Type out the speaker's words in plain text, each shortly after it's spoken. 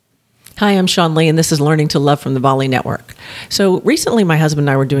Hi, I'm Sean Lee, and this is Learning to Love from the Volley Network. So recently, my husband and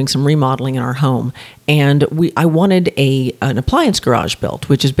I were doing some remodeling in our home, and I wanted an appliance garage built,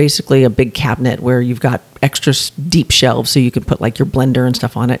 which is basically a big cabinet where you've got extra deep shelves so you can put like your blender and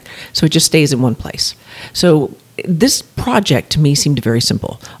stuff on it, so it just stays in one place. So this project to me seemed very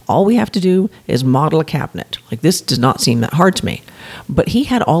simple. All we have to do is model a cabinet. Like, this does not seem that hard to me. But he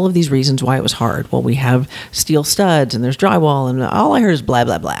had all of these reasons why it was hard. Well, we have steel studs and there's drywall, and all I heard is blah,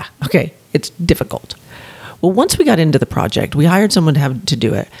 blah, blah. Okay, it's difficult. Well, once we got into the project, we hired someone to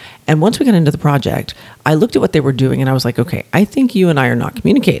do it. And once we got into the project, I looked at what they were doing and I was like, okay, I think you and I are not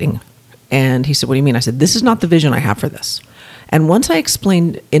communicating. And he said, what do you mean? I said, this is not the vision I have for this. And once I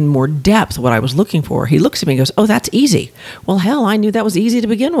explained in more depth what I was looking for, he looks at me and goes, oh, that's easy. Well, hell, I knew that was easy to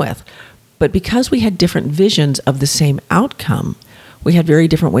begin with. But because we had different visions of the same outcome, we had very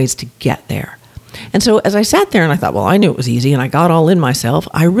different ways to get there. And so as I sat there and I thought, well, I knew it was easy, and I got all in myself,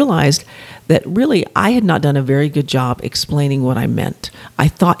 I realized that really I had not done a very good job explaining what I meant. I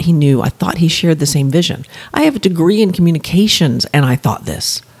thought he knew. I thought he shared the same vision. I have a degree in communications, and I thought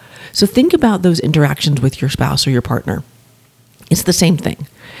this. So think about those interactions with your spouse or your partner. It's the same thing.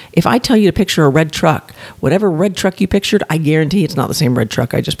 If I tell you to picture a red truck, whatever red truck you pictured, I guarantee it's not the same red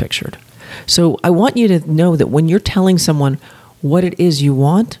truck I just pictured. So I want you to know that when you're telling someone what it is you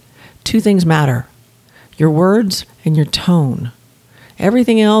want, two things matter: your words and your tone.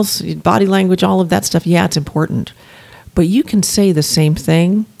 Everything else, body language, all of that stuff, yeah, it's important. But you can say the same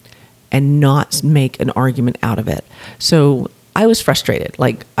thing and not make an argument out of it. So I was frustrated.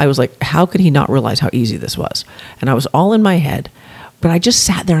 I was like, how could he not realize how easy this was? And I was all in my head. But I just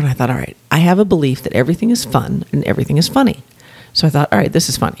sat there and I thought, all right, I have a belief that everything is fun and everything is funny. So I thought, all right, this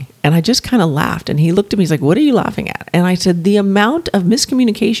is funny. And I just kind of laughed. And he looked at me, he's like, what are you laughing at? And I said, the amount of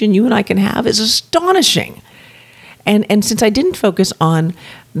miscommunication you and I can have is astonishing. And since I didn't focus on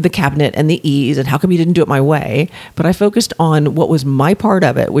the cabinet and the ease and how come you didn't do it my way, but I focused on what was my part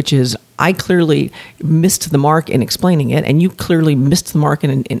of it, which is I clearly missed the mark in explaining it, and you clearly missed the mark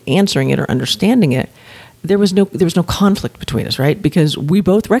in answering it or understanding it. There was no conflict between us, right? Because we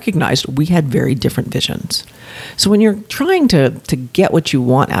both recognized we had very different visions. So when you're trying to get what you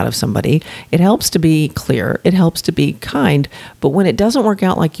want out of somebody, it helps to be clear, it helps to be kind, but when it doesn't work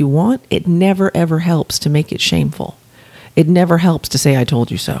out like you want, it never ever helps to make it shameful. It never helps to say, I told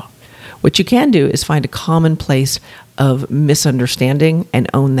you so. What you can do is find a common place of misunderstanding and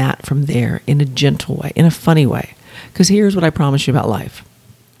own that from there in a gentle way, in a funny way. Because here's what I promise you about life.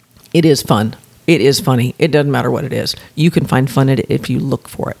 It is fun. It is funny. It doesn't matter what it is. You can find fun in it if you look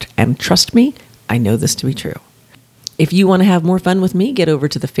for it. And trust me, I know this to be true. If you want to have more fun with me, get over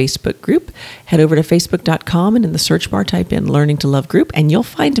to the Facebook group. Head over to facebook.com and in the search bar type in Learning to Love Group and you'll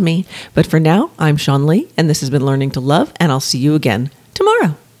find me. But for now, I'm Sean Lee and this has been Learning to Love, and I'll see you again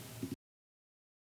tomorrow.